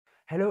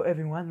Hello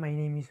everyone, my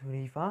name is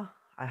Hunifa.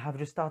 I have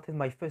just started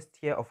my first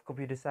year of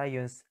computer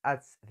science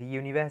at the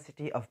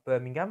University of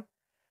Birmingham.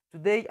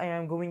 Today I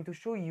am going to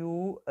show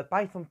you a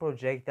Python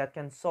project that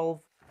can solve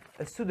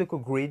a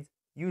Sudoku grid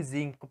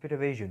using computer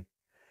vision.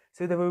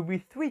 So there will be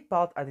three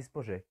parts at this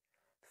project.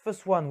 The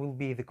first one will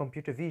be the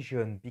computer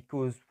vision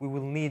because we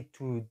will need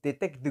to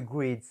detect the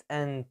grids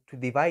and to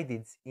divide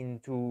it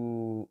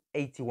into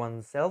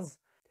 81 cells.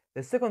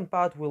 The second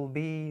part will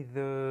be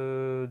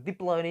the deep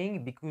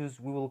learning because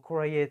we will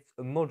create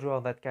a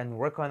module that can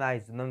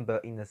recognize the number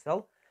in a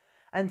cell.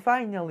 And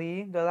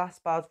finally, the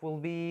last part will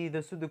be the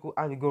Sudoku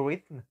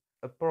algorithm,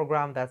 a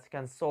program that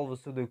can solve a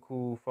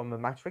Sudoku from a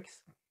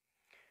matrix.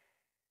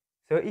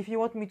 So if you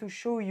want me to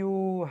show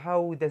you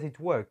how does it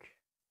work,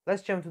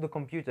 let's jump to the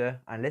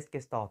computer and let's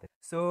get started.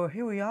 So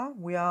here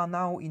we are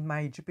now in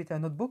my Jupyter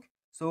notebook.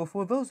 So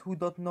for those who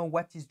don't know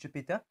what is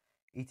Jupyter,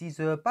 it is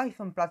a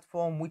Python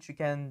platform which you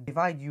can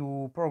divide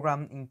your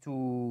program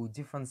into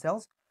different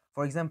cells.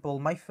 For example,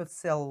 my first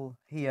cell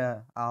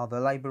here are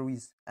the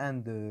libraries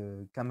and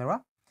the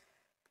camera.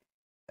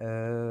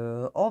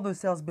 All the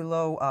cells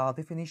below are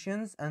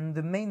definitions, and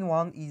the main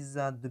one is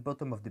at the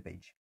bottom of the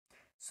page.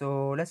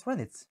 So let's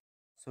run it.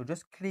 So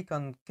just click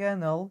on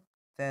kernel,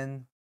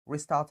 then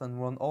restart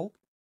and run all.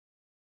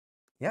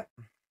 Yeah.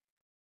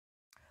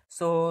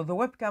 So the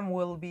webcam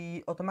will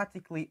be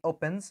automatically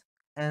opened,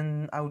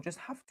 and I will just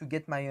have to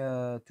get my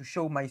to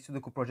show my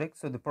Sudoku project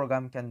so the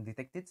program can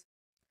detect it.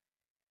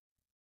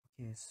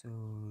 Okay, so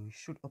it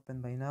should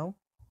open by now.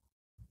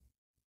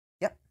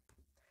 Yeah.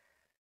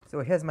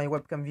 So here's my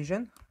webcam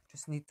vision.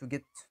 Just need to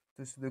get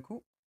to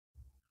Sudoku.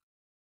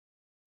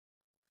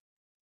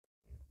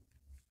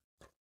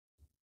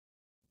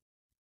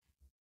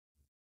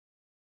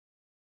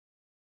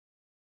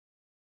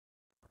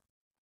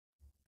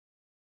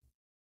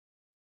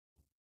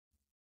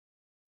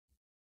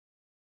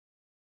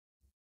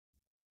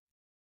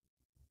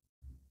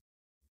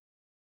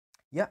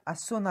 Yeah,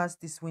 as soon as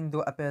this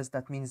window appears,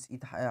 that means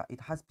it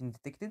has been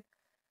detected.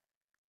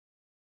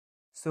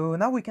 So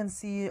now we can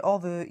see all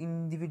the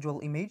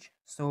individual image.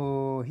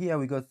 So here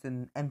we got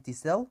an empty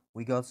cell,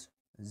 we got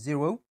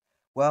 0.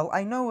 Well,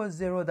 I know a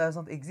 0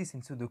 doesn't exist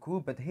in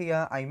Sudoku, but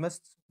here I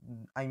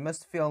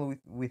must fill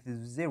with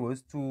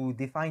zeros to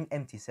define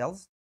empty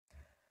cells.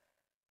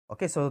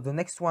 Okay, so the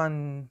next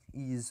one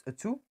is a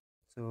 2.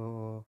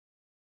 So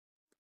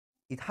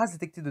it has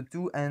detected a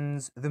 2,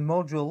 and the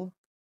module,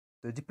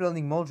 the deep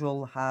learning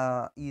module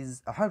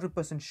is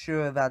 100%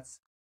 sure that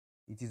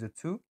it is a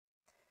 2.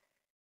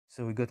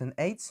 So we got an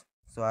 8.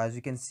 So as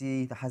you can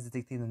see, it has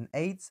detected an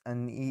 8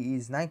 and it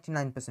is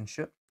 99%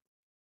 sure.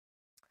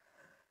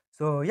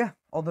 So yeah,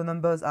 all the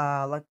numbers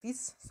are like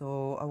this.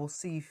 So I will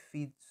see if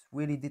it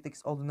really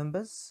detects all the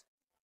numbers.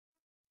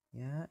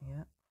 Yeah.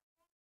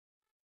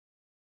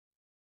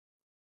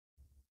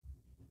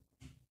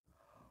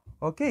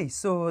 Okay,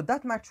 so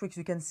that matrix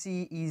you can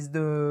see is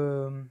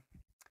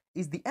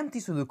the empty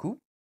Sudoku.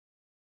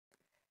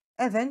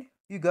 And then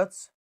you got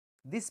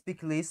this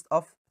big list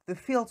of the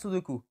filled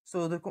Sudoku.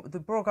 So the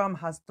program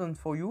has done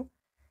for you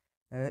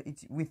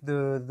it with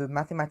the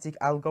mathematic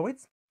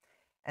algorithm.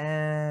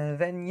 And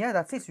then yeah,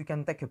 that's it. You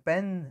can take a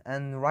pen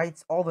and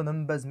write all the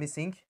numbers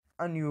missing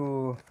on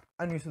your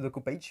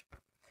Sudoku page.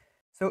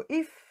 So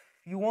if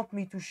you want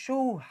me to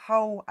show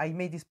how I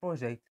made this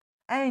project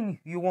and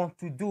you want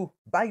to do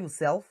by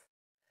yourself,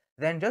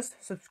 then just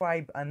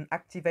subscribe and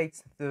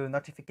activate the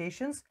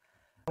notifications.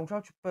 I'll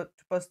try to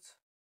post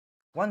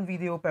one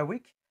video per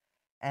week.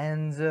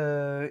 And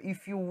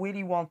if you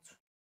really want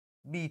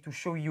me to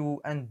show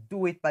you and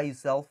do it by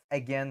yourself,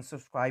 again,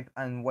 subscribe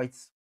and wait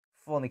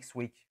for next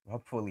week,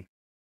 hopefully.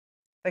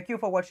 Thank you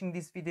for watching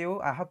this video.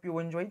 I hope you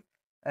enjoyed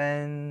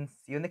and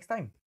see you next time.